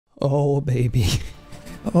Oh, baby.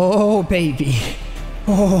 Oh, baby.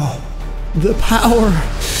 Oh, the power.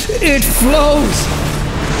 It flows.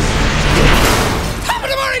 Top of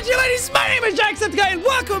the morning to you, ladies. My name is Jacksepticeye, and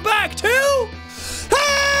welcome back to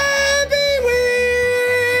Happy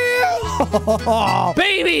Wheels.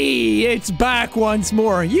 Baby, it's back once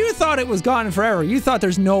more. You thought it was gone forever. You thought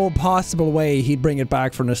there's no possible way he'd bring it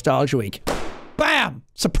back for Nostalgia Week. Bam!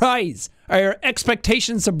 Surprise! Are your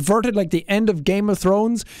expectations subverted like the end of Game of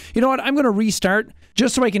Thrones? You know what? I'm going to restart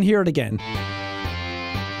just so I can hear it again.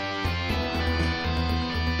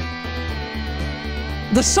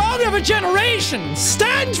 The song of a generation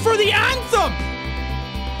stands for the anthem!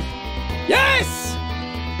 Yes!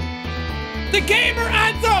 The gamer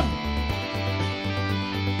anthem!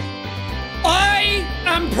 I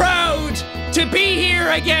am proud to be here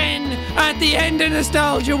again at the end of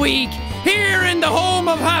Nostalgia Week. Here in the home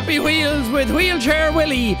of Happy Wheels with Wheelchair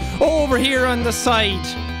Willie over here on the side.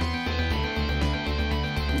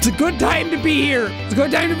 It's a good time to be here. It's a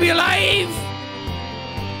good time to be alive.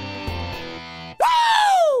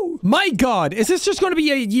 Woo! My God, is this just going to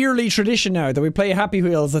be a yearly tradition now that we play Happy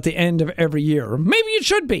Wheels at the end of every year? Maybe it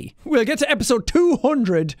should be. We'll get to episode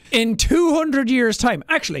 200 in 200 years' time.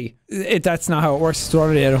 Actually, that's not how it works. It's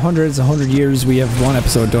already at 100 years. We have one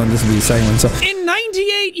episode done. This will be the second one. So in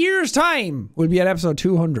 98 years' time, we'll be at episode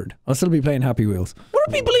 200. I'll still be playing Happy Wheels. What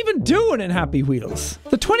are people even doing in Happy Wheels?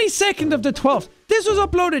 The 22nd of the 12th. This was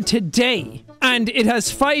uploaded today, and it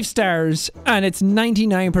has 5 stars, and it's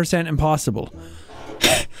 99% impossible.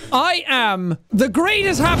 I am the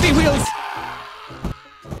greatest Happy Wheels.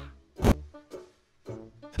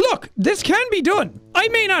 Look, this can be done. I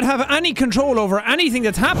may not have any control over anything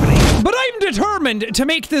that's happening, but I'm determined to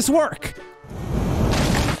make this work.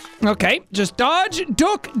 Okay, just dodge,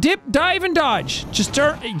 duck, dip, dive, and dodge. Just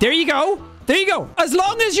there you go. There you go. As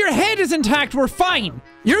long as your head is intact, we're fine.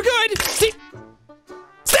 You're good. See?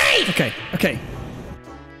 Okay, okay.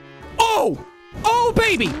 Oh! Oh,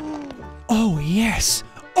 baby! Oh, yes.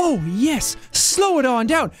 Oh, yes. Slow it on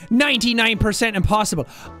down. 99% impossible.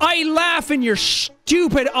 I laugh in your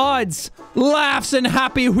stupid odds. Laughs and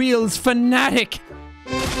Happy Wheels fanatic.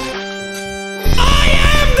 I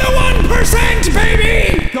am the 1%,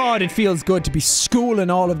 baby! God, it feels good to be schooling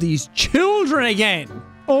all of these children again.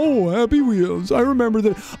 Oh, Happy Wheels. I remember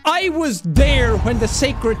that. I was there when the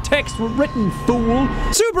sacred texts were written, fool.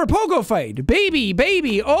 Super Pogo Fight. Baby,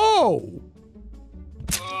 baby, oh.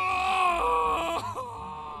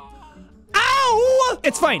 Ow!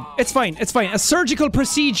 It's fine. It's fine. It's fine. A surgical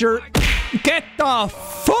procedure. Get the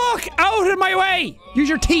fuck out of my way. Use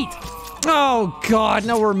your teeth. Oh, God.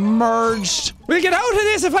 Now we're merged. We'll get out of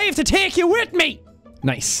this if I have to take you with me.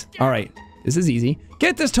 Nice. All right. This is easy.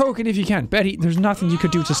 Get this token if you can. Betty, there's nothing you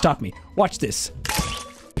could do to stop me. Watch this.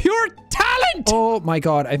 Pure talent! Oh my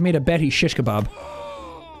God, I've made a Betty shish kebab.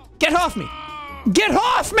 Get off me! Get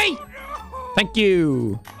off me! Thank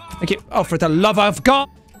you. Thank you. Oh, for the love of God.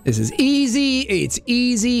 This is easy. It's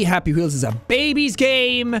easy. Happy Wheels is a baby's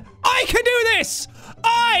game. I can do this!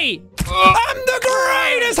 I am the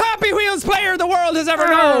greatest Happy Wheels player the world has ever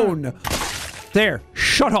known! There.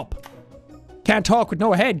 Shut up. Can't talk with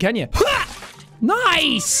no head, can you?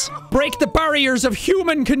 Nice! Break the barriers of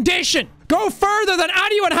human condition! Go further than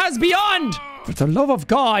anyone has beyond! For the love of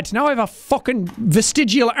God, now I have a fucking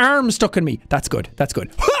vestigial arm stuck in me. That's good, that's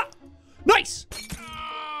good. Ha! Nice!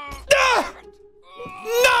 Ah!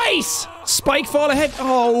 Nice! Spike fall ahead.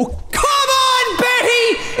 Oh, come on,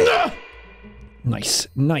 Betty! Nice,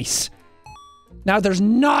 nice. Now there's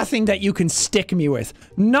nothing that you can stick me with.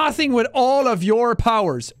 Nothing with all of your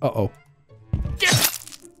powers. Uh-oh.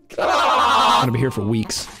 I'm gonna be here for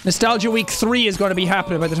weeks. Nostalgia Week 3 is gonna be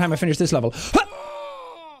happening by the time I finish this level. Ha!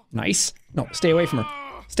 Nice. No, stay away from her.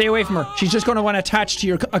 Stay away from her. She's just gonna want to attach to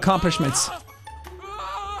your accomplishments.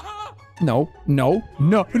 No, no,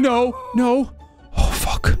 no, no, no. Oh,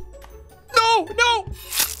 fuck. No, no!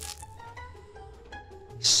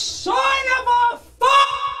 Son of a fuck!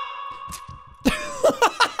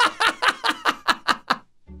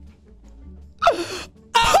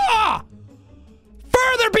 Ah!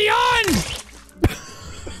 Further beyond!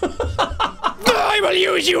 I will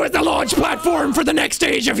use you as the launch platform for the next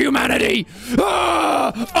stage of humanity!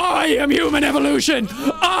 I am human evolution!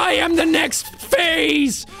 I am the next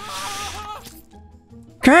phase!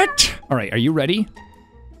 Cut! Alright, are you ready?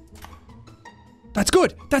 That's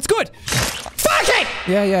good! That's good! Fuck it!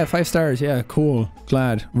 Yeah, yeah, 5 stars. Yeah, cool.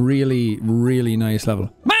 Glad. Really, really nice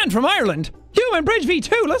level. Man from Ireland! Human Bridge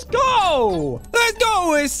V2, let's go! Let's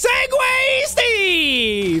go with Segway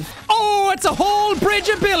Steve! Oh, it's a whole bridge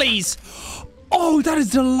of billies! Oh, that is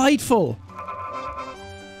delightful!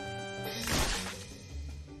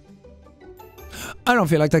 I don't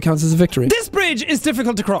feel like that counts as a victory. This bridge is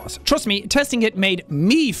difficult to cross. Trust me, testing it made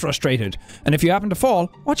me frustrated. And if you happen to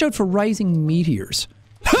fall, watch out for rising meteors.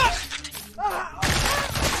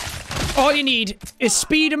 All you need is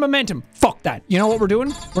speed and momentum. Fuck that. You know what we're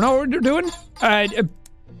doing? We know what we're doing?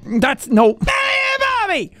 That's no.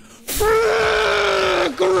 Bobby!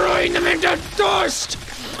 Grind them into dust!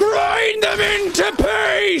 Grind them into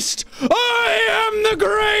paste! I am the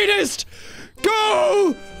greatest!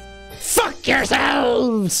 Go! Fuck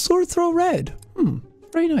yourselves! Sword throw red.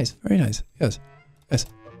 Very nice. Very nice. Yes. Yes.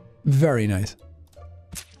 Very nice.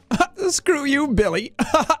 Screw you, Billy.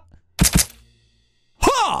 Ha!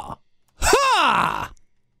 Ha!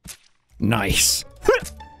 Nice.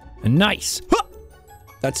 Nice.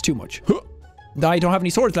 That's too much. I don't have any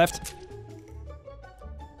swords left.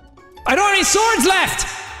 I don't have any swords left!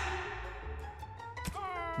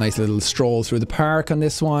 Nice little stroll through the park on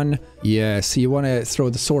this one. Yeah, so you want to throw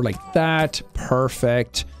the sword like that.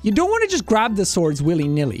 Perfect. You don't want to just grab the swords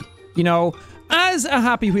willy-nilly. You know, as a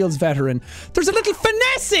Happy Wheels veteran, there's a little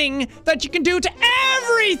finessing that you can do to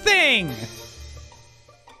everything!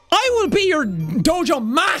 I will be your dojo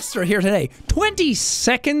master here today. 20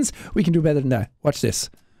 seconds? We can do better than that. Watch this.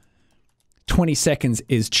 20 seconds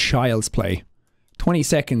is child's play. 20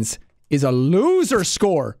 seconds is a loser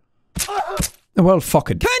score. Well,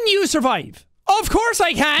 fuck it. Can you survive? Of course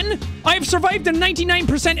I can. I've survived the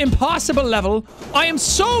 99% impossible level. I am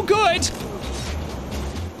so good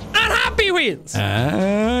at Happy Wheels.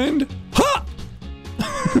 And ha!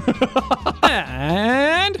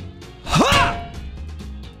 And ha!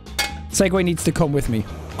 Segway needs to come with me.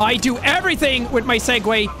 I do everything with my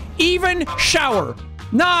Segway, even shower.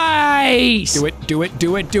 Nice! Do it, do it,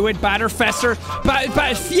 do it, do it, batter, fester,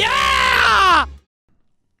 yeah!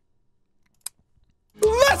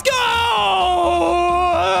 Let's go!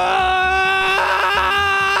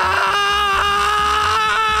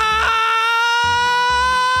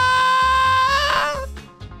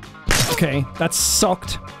 Okay, that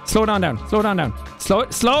sucked. Slow down, slow down. Slow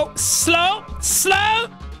it, slow.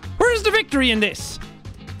 Where's the victory in this?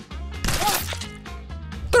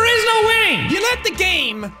 There is no winning! You let the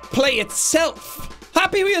game play itself.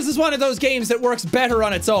 Happy Wheels is one of those games that works better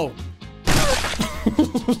on its own.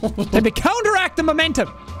 And to counteract the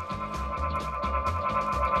momentum.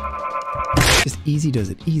 Just easy does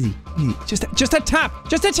it. Easy. Just a tap.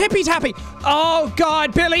 Just a tippy tappy. Oh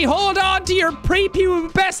God, Billy, hold on to your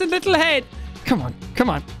prepubescent little head. Come on.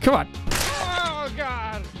 Oh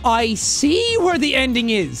God. I see where the ending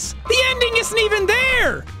is. The ending isn't even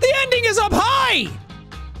there. The ending is up high.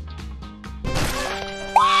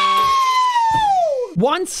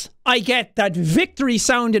 Once I get that victory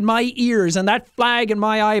sound in my ears and that flag in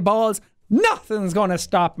my eyeballs, nothing's gonna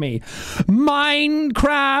stop me.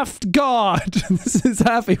 Minecraft God. This is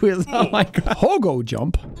Happy Wheels, not Minecraft. Hogo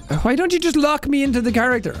jump. Why don't you just lock me into the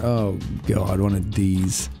character? Oh God, one of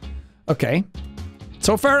these. Okay.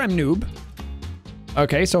 So far I'm noob.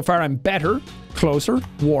 Okay, so far I'm better, closer,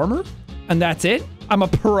 warmer, and that's it. I'm a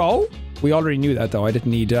pro. We already knew that though. I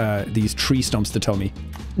didn't need these tree stumps to tell me.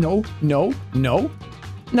 No.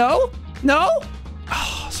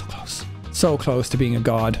 Oh, so close. So close to being a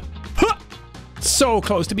god. Huh! So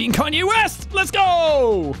close to being Kanye West. Let's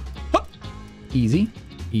go. Huh! Easy.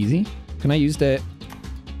 Can I use the...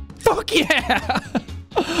 Fuck yeah.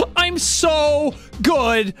 I'm so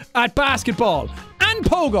good at basketball and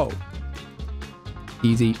pogo.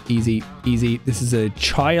 Easy. This is a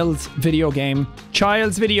child's video game.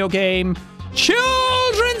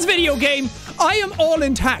 Children's video game. I am all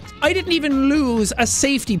intact. I didn't even lose a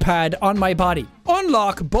safety pad on my body.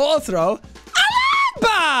 Unlock ball throw. Alarm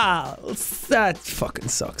balls. That fucking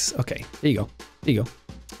sucks. Okay, there you go.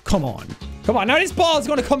 Come on. Now this ball's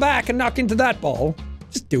gonna come back and knock into that ball.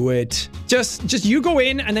 Just do it. Just you go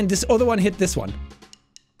in and then this other one hit this one.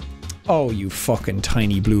 Oh, you fucking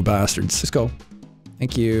tiny blue bastards. Let's go.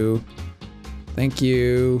 Thank you.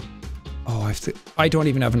 Oh, I don't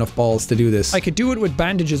even have enough balls to do this. I could do it with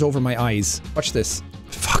bandages over my eyes. Watch this.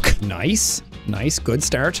 Fuck. Nice. Good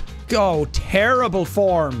start. Oh, terrible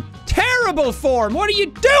form. What are you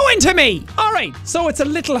doing to me? All right, so it's a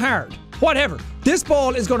little hard. Whatever. This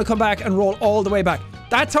ball is going to come back and roll all the way back.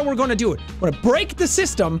 That's how we're going to do it. We're going to break the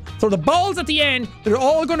system. So the balls at the end, they're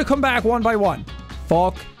all going to come back one by one.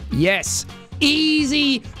 Fuck yes.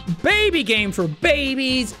 Easy baby game for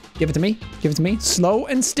babies. Give it to me. Slow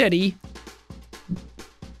and steady.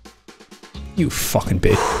 You fucking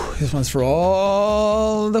bitch. This one's for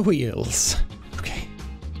all the wheels. Okay.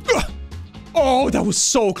 Oh, that was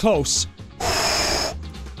so close.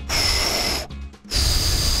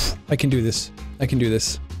 I can do this.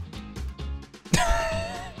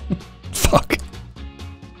 Fuck.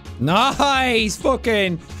 Nice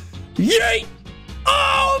fucking yeet.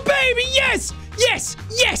 Oh, baby, yes! Yes!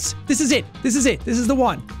 Yes! This is it. This is it. This is the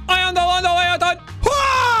one. I on the ah!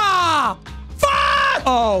 Fuck!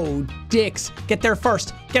 Oh, dicks. Get there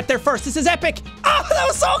first. Get there first. This is epic. Oh, that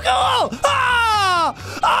was so cool!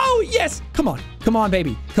 Ah! Oh, yes! Come on. Come on,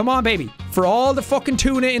 baby. Come on, baby. For all the fucking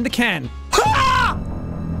tuna in the can. Ah!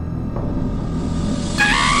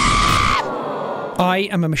 I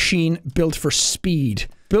am a machine built for speed.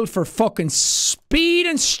 Built for fucking speed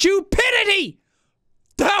and stupidity!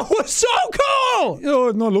 That was so cool! Oh,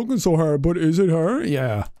 it's not looking so hard, but is it hard?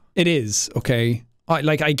 Yeah. It is, okay?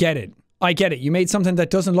 I get it. I get it. You made something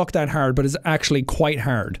that doesn't look that hard, but is actually quite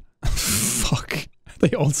hard. Fuck.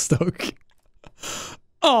 They all stuck.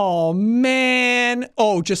 Oh, man.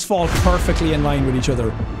 Oh, just fall perfectly in line with each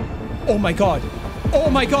other. Oh my god.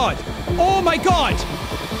 Oh my god. Oh my god.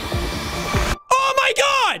 Oh my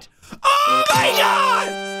god! Oh my god!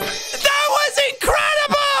 That was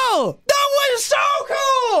incredible! That was so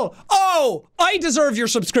cool! Oh, I deserve your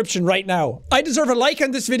subscription right now. I deserve a like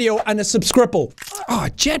on this video and a subscription. Oh,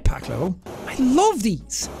 jetpack level. I love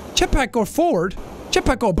these. Jetpack go forward.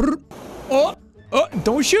 Jetpack go brrr. Oh,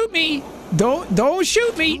 don't shoot me. Don't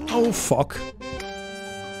shoot me. Oh, fuck.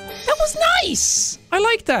 That was nice. I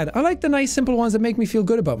like that. I like the nice simple ones that make me feel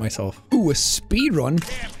good about myself. Ooh, a speed run.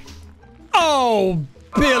 Oh,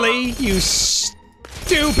 Billy, you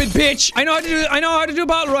stupid bitch! I know how to do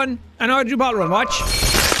battle run. I know how to do battle run. Watch.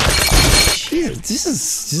 Jeez, this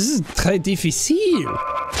is très difficile.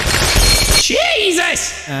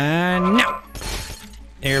 Jesus! And now.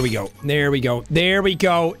 There we go. There we go. There we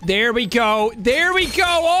go. There we go. There we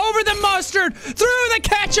go. Over the mustard, through the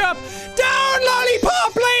ketchup, down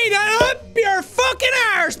lollipop lane, and up your fucking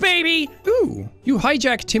arse, baby. Ooh, you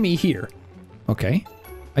hijack Timmy here. Okay.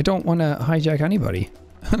 I don't want to hijack anybody.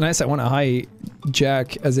 Unless I want to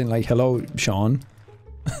hijack as in like, hello, Sean.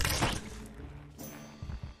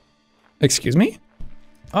 Excuse me?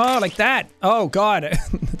 Oh, like that. Oh, God.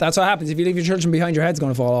 That's what happens if you leave your children behind, your head's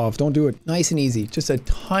gonna fall off. Don't do it. Nice and easy. Just a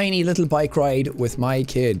tiny little bike ride with my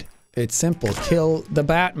kid. It's simple. Kill the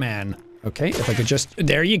Batman. Okay, if I could just...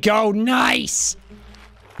 There you go. Nice!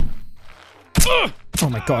 Ugh. Oh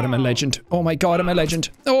my god, I'm a legend. Oh my god, I'm a legend.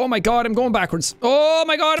 Oh my god, I'm going backwards. Oh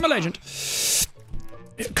my god, I'm a legend.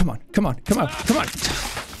 Come on, come on, come on, come on.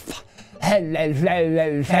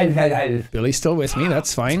 Billy's still with me.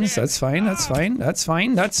 That's fine. That's fine. That's fine. That's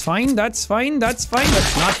fine. That's fine. That's fine. That's fine.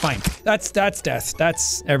 That's not fine. That's death.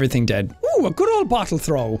 That's everything dead. Ooh, a good old bottle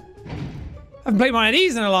throw. Haven't played one of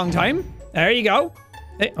these in a long time. There you go.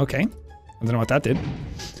 Hey, okay. I don't know what that did.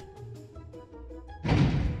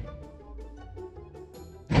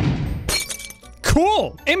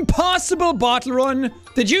 Cool! Impossible bottle run!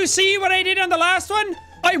 Did you see what I did on the last one?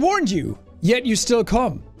 I warned you, yet you still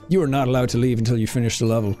come. You are not allowed to leave until you finish the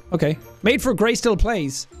level. Okay. Made for Gray Still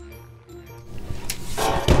Plays.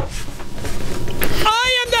 I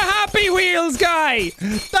am the Happy Wheels guy!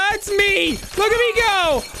 That's me! Look at me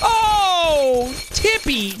go! Oh!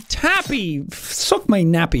 Tippy, tappy, suck my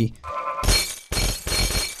nappy.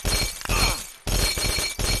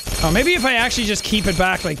 Oh, maybe if I actually just keep it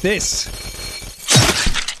back like this.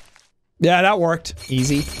 Yeah, that worked.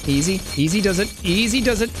 Easy, easy, easy does it. Easy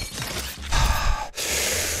does it.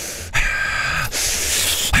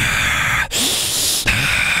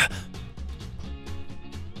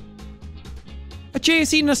 A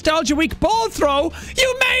JSE Nostalgia Week ball throw?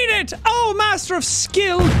 You made it! Oh, master of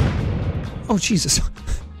skill. Oh, Jesus.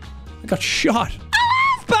 I got shot.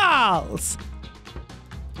 I love balls!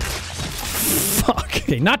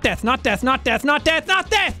 Fuck. Okay, not death, not death, not death, not death,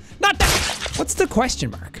 not death, not death. What's the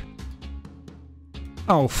question mark?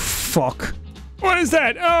 Oh, fuck. What is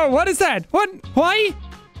that? Oh, what is that? What? Why?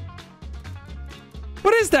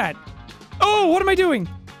 What is that? Oh, what am I doing?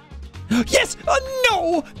 Yes!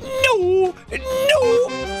 No! No! No!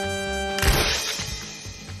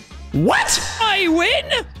 What? I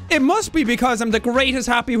win? It must be because I'm the greatest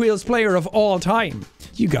Happy Wheels player of all time.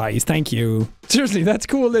 You guys, thank you. Seriously, that's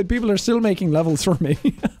cool that people are still making levels for me.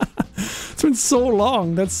 It's been so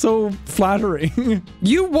long. That's so flattering.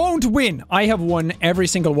 You won't win. I have won every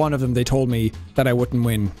single one of them. They told me that I wouldn't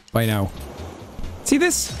win by now. See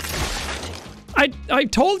this? I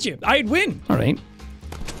told you I'd win. All right.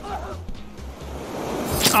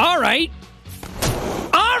 All right.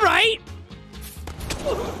 All right.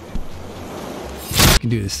 I can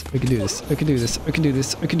do this. I can do this. I can do this. I can do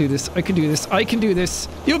this. I can do this. I can do this. I can do this.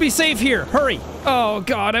 You'll be safe here. Hurry. Oh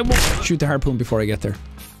God, I won't shoot the harpoon before I get there.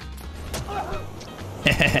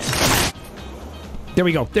 There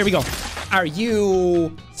we go. There we go. Are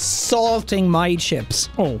you salting my chips?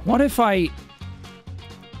 Oh, what if I...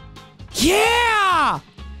 Yeah!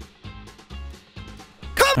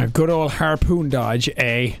 Come! A good old harpoon dodge,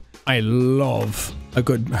 eh? I love a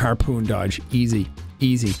good harpoon dodge. Easy.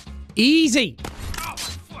 Easy. Easy!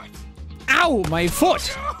 Ow, my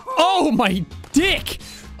foot! Oh, my dick!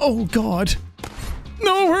 Oh, God.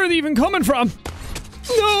 No, where are they even coming from?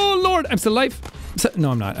 No, Lord. I'm still alive.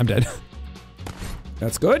 No, I'm not. I'm dead.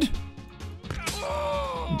 That's good.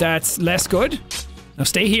 That's less good. Now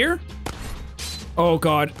stay here. Oh,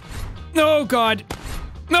 God. Oh, God.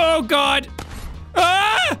 Oh, God.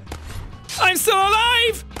 Ah! I'm still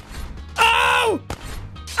alive! Oh!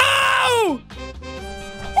 Oh!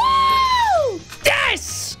 Woo!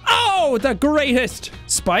 Yes! Oh, the greatest!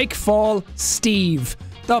 Spikefall Steve.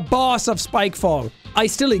 The boss of Spikefall. I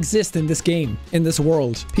still exist in this game, in this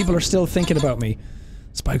world. People are still thinking about me.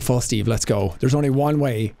 Spikefall Steve, let's go. There's only one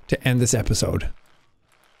way to end this episode.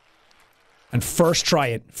 And first try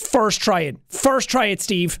it. First try it. First try it,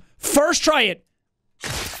 Steve. First try it.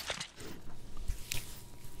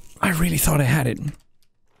 I really thought I had it.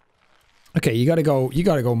 Okay, you gotta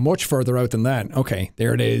go much further out than that. Okay,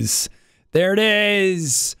 there it is. There it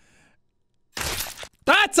is.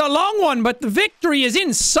 That's a long one, but the victory is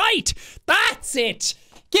in sight. That's it.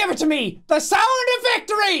 Give it to me. The sound of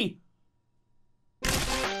victory.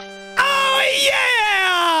 Oh,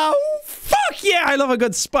 yeah. Fuck yeah. I love a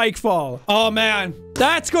good Spikefall. Oh, man.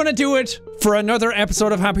 That's gonna do it for another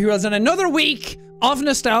episode of Happy Wheels and another week of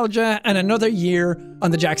nostalgia and another year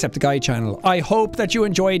on the Jacksepticeye channel. I hope that you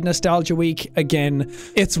enjoyed Nostalgia Week again.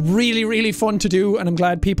 It's really, really fun to do, and I'm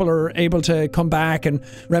glad people are able to come back and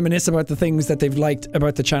reminisce about the things that they've liked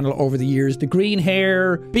about the channel over the years. The green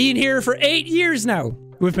hair, being here for 8 years now.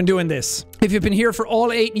 We've been doing this. If you've been here for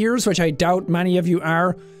all 8 years, which I doubt many of you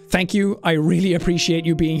are, thank you. I really appreciate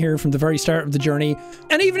you being here from the very start of the journey.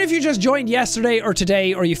 And even if you just joined yesterday or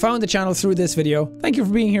today, or you found the channel through this video, thank you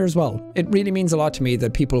for being here as well. It really means a lot to me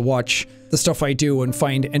that people watch the stuff I do and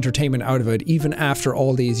find entertainment out of it, even after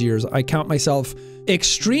all these years. I count myself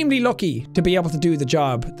extremely lucky to be able to do the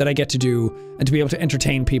job that I get to do and to be able to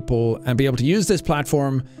entertain people and be able to use this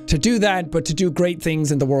platform to do that, but to do great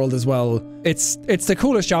things in the world as well. It's the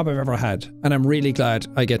coolest job I've ever had, and I'm really glad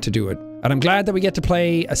I get to do it. And I'm glad that we get to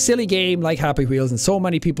play a silly game like Happy Wheels and so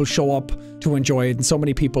many people show up to enjoy it and so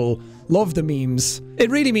many people love the memes.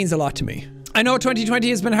 It really means a lot to me. I know 2020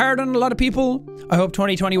 has been hard on a lot of people. I hope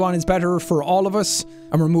 2021 is better for all of us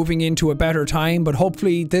and we're moving into a better time, but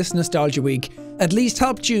hopefully this Nostalgia Week at least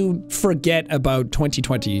helped you forget about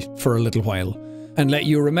 2020 for a little while and let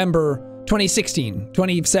you remember 2016,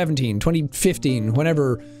 2017, 2015,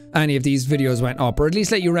 whenever any of these videos went up, or at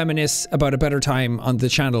least let you reminisce about a better time on the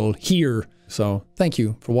channel here. So thank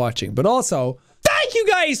you for watching, but also thank you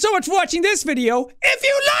guys so much for watching this video. If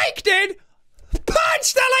you liked it,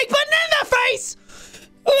 punch the like button in the face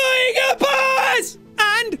like a boss,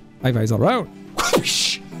 and high fives all around.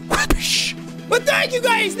 Whoosh, whoosh. But thank you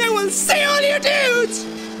guys, and I will see all you dudes in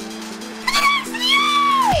the next video.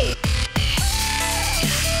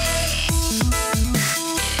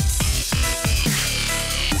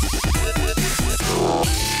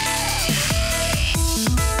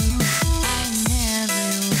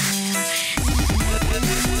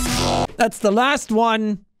 That's the last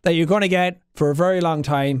one that you're going to get for a very long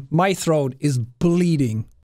time. My throat is bleeding.